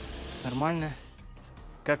нормальная.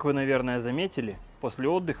 Как вы, наверное, заметили, после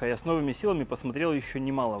отдыха я с новыми силами посмотрел еще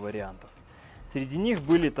немало вариантов. Среди них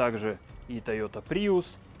были также и Toyota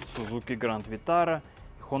Prius, Suzuki Grand Vitara,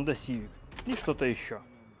 и Honda Civic и что-то еще.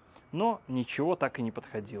 Но ничего так и не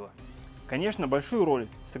подходило. Конечно, большую роль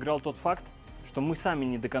сыграл тот факт, что мы сами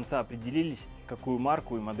не до конца определились, какую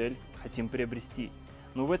марку и модель хотим приобрести.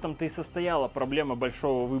 Но в этом-то и состояла проблема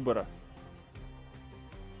большого выбора.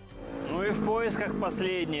 Ну и в поисках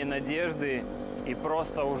последней надежды, и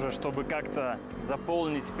просто уже, чтобы как-то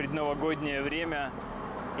заполнить предновогоднее время,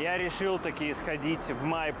 я решил таки сходить в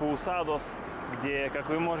Майпоусадос, где, как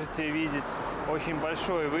вы можете видеть, очень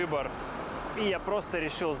большой выбор. И я просто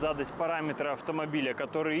решил задать параметры автомобиля,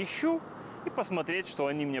 которые ищу, и посмотреть, что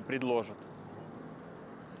они мне предложат.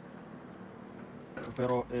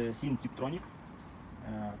 Però sin Tiptronic,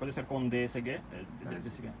 puede ser con DSG.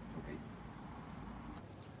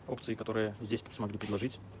 Опции, которые здесь смогли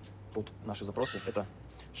предложить под наши запросы, это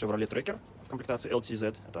Chevrolet Tracker в комплектации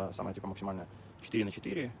LTZ, это самая типа максимальная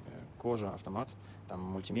 4×4, кожа, автомат, там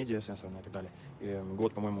мультимедиа сенсорная и так далее. И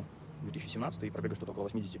год, по-моему, 2017, и пробега что-то около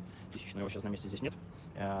 80 тысяч, но его сейчас на месте здесь нет.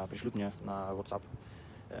 Пришлют мне на WhatsApp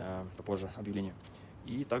попозже объявление.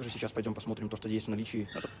 И также сейчас пойдем посмотрим то, что есть в наличии.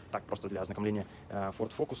 Это так, просто для ознакомления.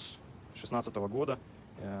 Ford Focus 2016 года.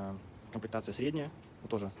 Комплектация средняя.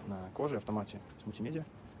 Тоже на коже, автомате с мультимедиа.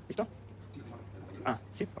 И что?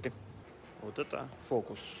 Си, окей. Вот это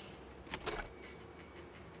Focus.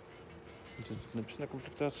 Тут написана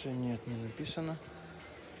комплектация? Нет, не написано.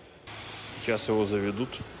 Сейчас его заведут.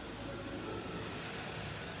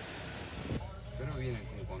 Vienen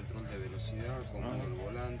con control de velocidad, comando al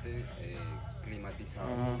volante,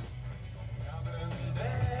 climatizador.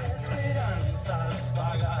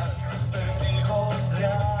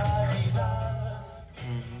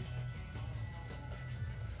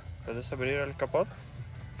 ¿Puedes abrir el capot?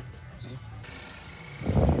 Sí.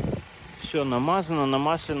 Все намазано,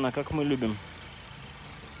 намаслено, как мы любим.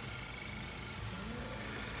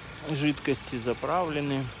 Жидкости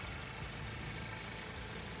заправлены.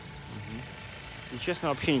 И честно,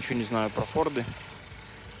 вообще ничего не знаю про Форды.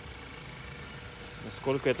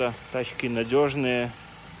 Насколько это тачки надежные,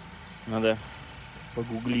 надо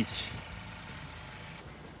погуглить.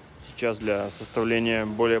 Сейчас для составления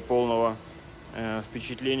более полного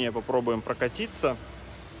впечатления попробуем прокатиться.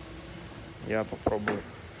 Я попробую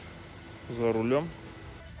за рулем.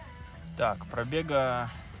 Так,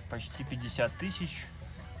 пробега почти 50 тысяч.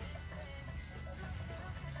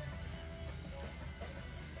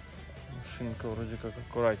 Машинка вроде как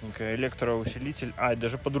аккуратненькая. Электроусилитель.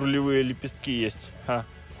 Даже подрулевые лепестки есть.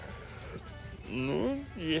 Ну,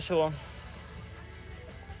 весело.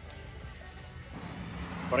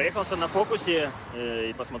 Проехался на Фокусе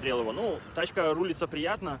и посмотрел его. Ну, тачка рулится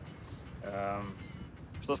приятно.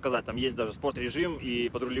 Что сказать, там есть даже спорт-режим и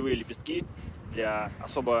подрулевые лепестки для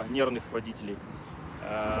особо нервных водителей.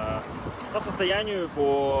 По состоянию,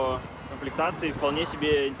 по комплектации вполне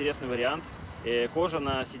себе интересный вариант. Кожа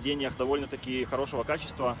на сиденьях довольно-таки хорошего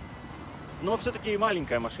качества, но все-таки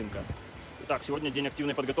маленькая машинка. Итак, сегодня день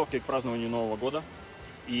активной подготовки к празднованию Нового года.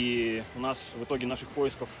 И у нас в итоге наших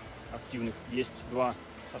поисков активных есть два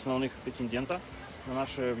основных претендента на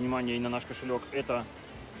наше внимание и на наш кошелек. Это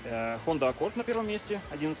Honda Accord на первом месте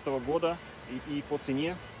 2011 года. И по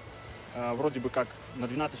цене вроде бы как на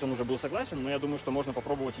 12 он уже был согласен, но я думаю, что можно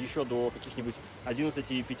попробовать еще до каких-нибудь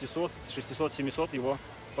 11 500, 600, 700 его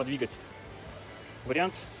подвигать.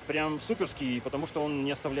 Вариант прям суперский, потому что он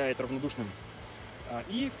не оставляет равнодушным.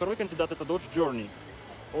 И второй кандидат — это Dodge Journey.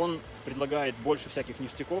 Он предлагает больше всяких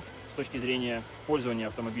ништяков с точки зрения пользования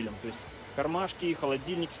автомобилем. То есть кармашки,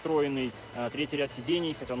 холодильник встроенный, третий ряд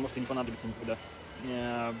сидений, хотя он может и не понадобиться никуда.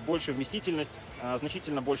 Больше вместительность,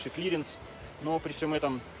 значительно больше клиренс. Но при всем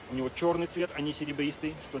этом у него черный цвет, а не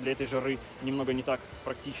серебристый, что для этой жары немного не так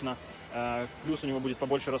практично. Плюс у него будет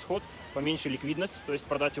побольше расход, поменьше ликвидность, то есть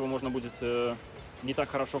продать его можно будет не так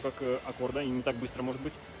хорошо, как аккорда, и не так быстро, может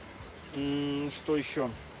быть. Что еще?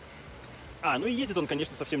 Ну и едет он,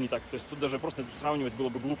 конечно, совсем не так. То есть тут даже просто сравнивать было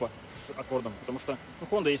бы глупо с аккордом, потому что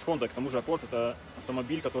Honda есть Honda, к тому же аккорд — это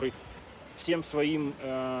автомобиль, который всем своим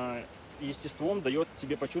естеством дает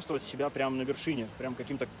тебе почувствовать себя прямо на вершине, прям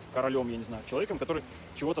каким-то королем, я не знаю, человеком, который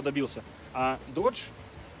чего-то добился. А Dodge,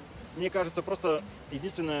 мне кажется, просто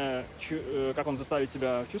единственное, как он заставит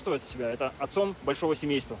тебя чувствовать себя, это отцом большого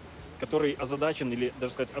семейства, который озадачен или,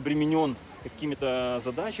 даже сказать, обременен какими-то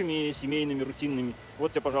задачами семейными, рутинными.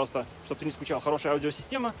 Вот тебе, пожалуйста, чтобы ты не скучал, хорошая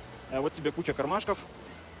аудиосистема, вот тебе куча кармашков,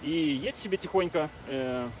 и едь себе тихонько,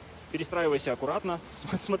 перестраивайся аккуратно,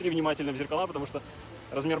 смотри внимательно в зеркала, потому что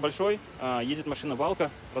размер большой, едет машина валка,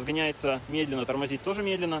 разгоняется медленно, тормозит тоже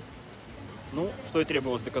медленно. Ну, что и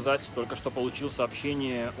требовалось доказать, только что получил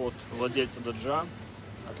сообщение от владельца Доджа,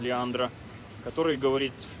 от Леандра, который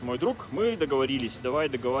говорит: мой друг, мы договорились, давай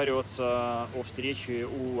договариваться о встрече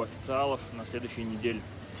у официалов на следующей неделе.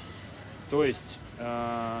 То есть,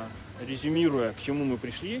 резюмируя, к чему мы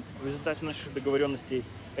пришли в результате наших договоренностей,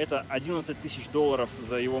 это $11 тысяч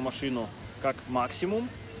за его машину как максимум,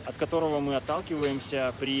 от которого мы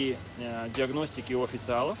отталкиваемся при диагностике у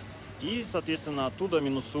официалов, и, соответственно, оттуда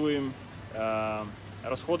минусуем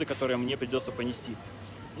расходы, которые мне придется понести.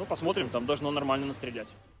 Ну, посмотрим, там должно нормально настрелять.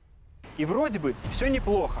 И вроде бы все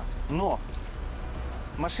неплохо, но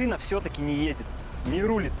машина все-таки не едет, не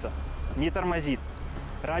рулится, не тормозит.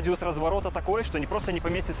 Радиус разворота такой, что просто не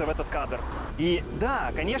поместится в этот кадр. И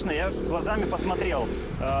да, конечно, я глазами посмотрел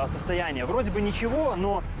состояние. Вроде бы ничего,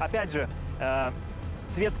 но, опять же,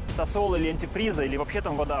 цвет тосола или антифриза, или вообще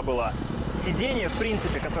там вода была. Сиденье, в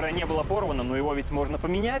принципе, которое не было порвано, но его ведь можно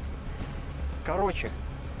поменять. Короче,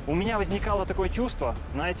 у меня возникало такое чувство,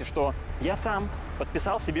 знаете, что я сам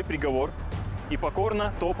подписал себе приговор и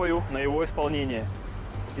покорно топаю на его исполнение.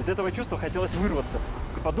 Из этого чувства хотелось вырваться.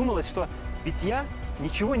 И подумалось, что ведь я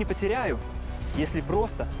ничего не потеряю, если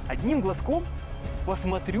просто одним глазком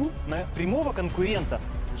посмотрю на прямого конкурента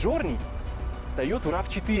Journey Toyota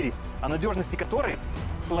RAV4, о надежности которой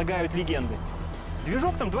слагают легенды.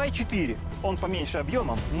 Движок там 2.4, он поменьше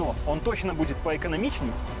объемом, но он точно будет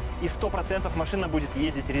поэкономичней, и 100% машина будет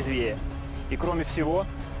ездить резвее. И кроме всего,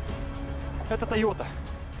 это Toyota.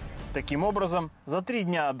 Таким образом, за 3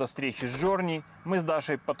 дня до встречи с Journey мы с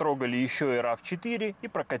Дашей потрогали еще и RAV4 и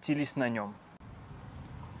прокатились на нем.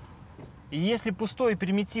 И если пустой и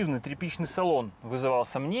примитивный тряпичный салон вызывал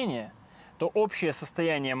сомнения, то общее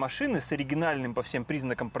состояние машины с оригинальным по всем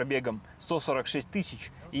признакам пробегом 146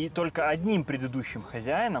 тысяч и только одним предыдущим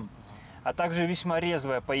хозяином, а также весьма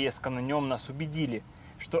резвая поездка на нем нас убедили,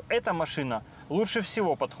 что эта машина лучше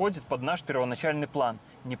всего подходит под наш первоначальный план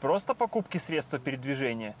не просто покупки средства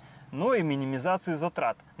передвижения, но и минимизации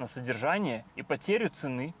затрат на содержание и потерю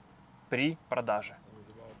цены при продаже.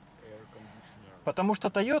 Потому что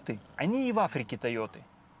Тойоты, они и в Африке Тойоты,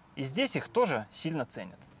 и здесь их тоже сильно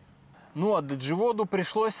ценят. Ну а Доджеводу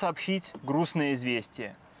пришлось сообщить грустное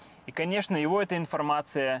известие. И, конечно, его эта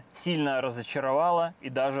информация сильно разочаровала и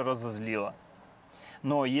даже разозлила.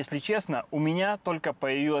 Но, если честно, у меня только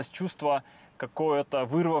появилось чувство какого-то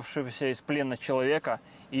вырвавшегося из плена человека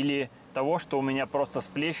или того, что у меня просто с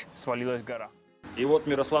плеч свалилась гора. И вот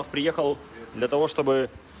Мирослав приехал для того, чтобы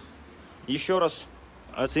еще раз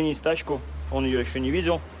оценить тачку. Он ее еще не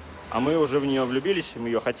видел, а мы уже в нее влюбились, мы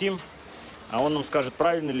ее хотим. А он нам скажет,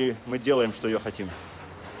 правильно ли мы делаем, что ее хотим.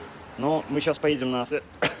 Но мы сейчас поедем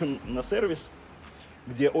на сервис,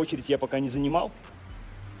 где очередь я пока не занимал.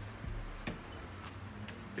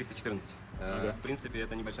 314. В принципе,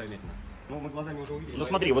 это небольшая вмятина. Ну, мы глазами уже увидели. Ну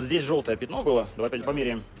смотри, вот здесь желтое пятно было. Давай опять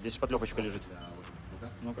померяем. Здесь шпатлевочка лежит. Да, вот.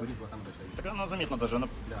 Ну-ка. Вот здесь была самая большая. Так она заметна даже. Она...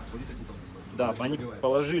 Да, вот здесь очень толстый слой. Да, они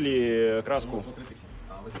положили краску.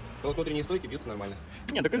 Ну, вот внутренние стойки бьются нормально.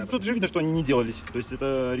 Нет, так тут же видно, что они не делались. То есть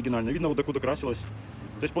это оригинально. Видно, вот докуда красилось.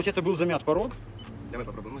 То есть, получается, был замят порог. Давай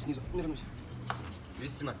попробуем. Ну, снизу вернусь.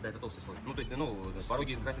 217, да, это толстый слой. Ну, то есть,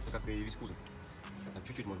 пороги красятся, как и весь кузов. Там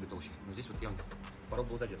чуть-чуть, может быть, толще. Но здесь вот явно порог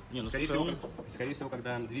был задет. Не, ну, скорее всего,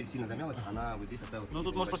 когда дверь сильно замялась, она вот здесь оставила. Ну,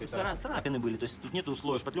 тут, может, просто царапины были. То есть, тут нету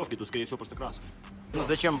слоя шпатлевки, тут, скорее всего, просто краска. Ну,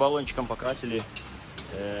 зачем баллончиком покрасили?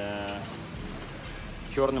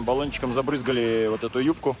 Черным баллончиком забрызгали вот эту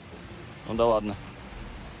юбку. Ну да ладно.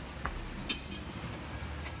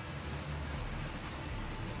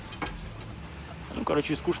 Ну,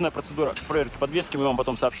 короче, скучная процедура проверки подвески. Мы вам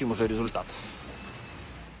потом сообщим уже результат.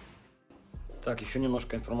 Так, еще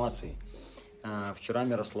немножко информации. Вчера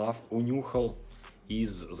Мирослав унюхал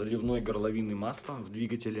из заливной горловины масла в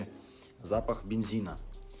двигателе запах бензина.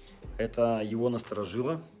 Это его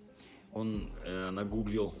насторожило. Он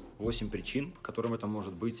нагуглил 8 причин, по которым это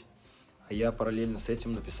может быть. я параллельно с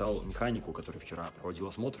этим написал механику, который вчера проводил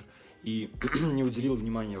осмотр, и не уделил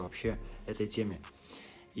внимания вообще этой теме.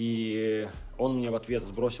 И он мне в ответ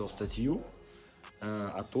сбросил статью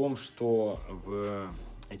о том, что в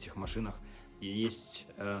этих машинах есть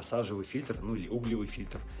сажевый фильтр, ну или углевый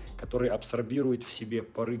фильтр, который абсорбирует в себе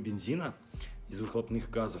пары бензина из выхлопных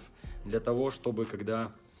газов для того, чтобы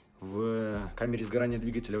когда в камере сгорания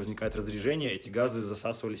двигателя возникает разрежение, эти газы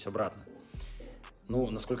засасывались обратно. Ну,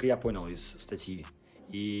 насколько я понял из статьи.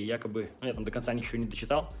 И якобы, ну, я там до конца ничего не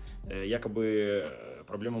дочитал, якобы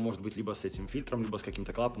проблема может быть либо с этим фильтром, либо с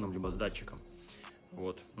каким-то клапаном, либо с датчиком.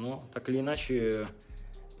 Вот. Но так или иначе,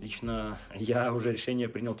 лично я уже решение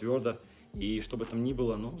принял твердо. И что бы там ни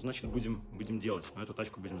было, ну, значит, будем делать. Но эту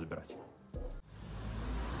тачку будем забирать.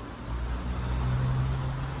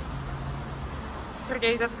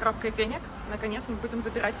 Сергей идет с коробкой денег. Наконец мы будем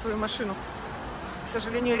забирать свою машину. К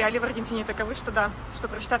сожалению, реалии в Аргентине таковы, что да,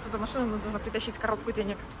 чтобы рассчитаться за машину, нужно притащить коробку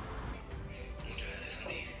денег.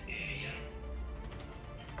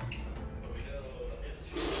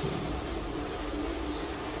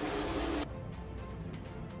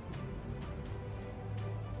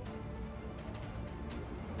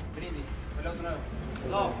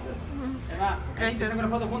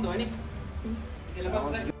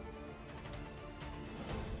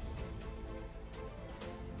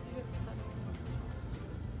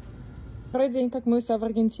 Второй день, как мы в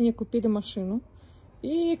Аргентине купили машину.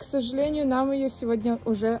 И, к сожалению, нам ее сегодня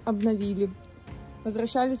уже обновили.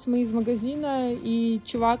 Возвращались мы из магазина, и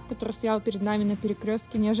чувак, который стоял перед нами на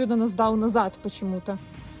перекрестке, неожиданно сдал назад почему-то.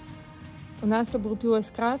 У нас облупилась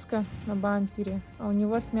краска на бампере, а у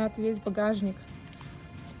него смят весь багажник.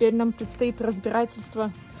 Теперь нам предстоит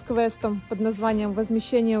разбирательство с квестом под названием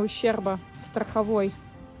 «Возмещение ущерба в страховой»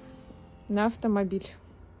 на автомобиль.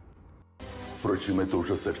 Впрочем, это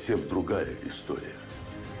уже совсем другая история.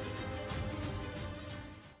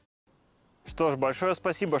 Что ж, большое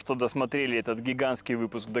спасибо, что досмотрели этот гигантский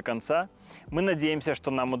выпуск до конца. Мы надеемся,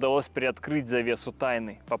 что нам удалось приоткрыть завесу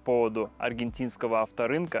тайны по поводу аргентинского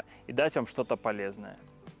авторынка и дать вам что-то полезное.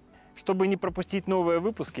 Чтобы не пропустить новые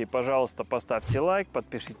выпуски, пожалуйста, поставьте лайк,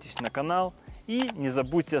 подпишитесь на канал и не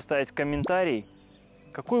забудьте оставить комментарий,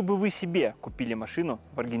 какую бы вы себе купили машину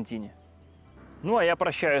в Аргентине. Ну а я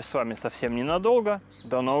прощаюсь с вами совсем ненадолго.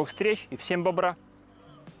 До новых встреч и всем бобра!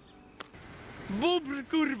 Bobr,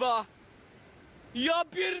 kurwa! Ja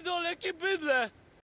pierdolę, jakie bydle!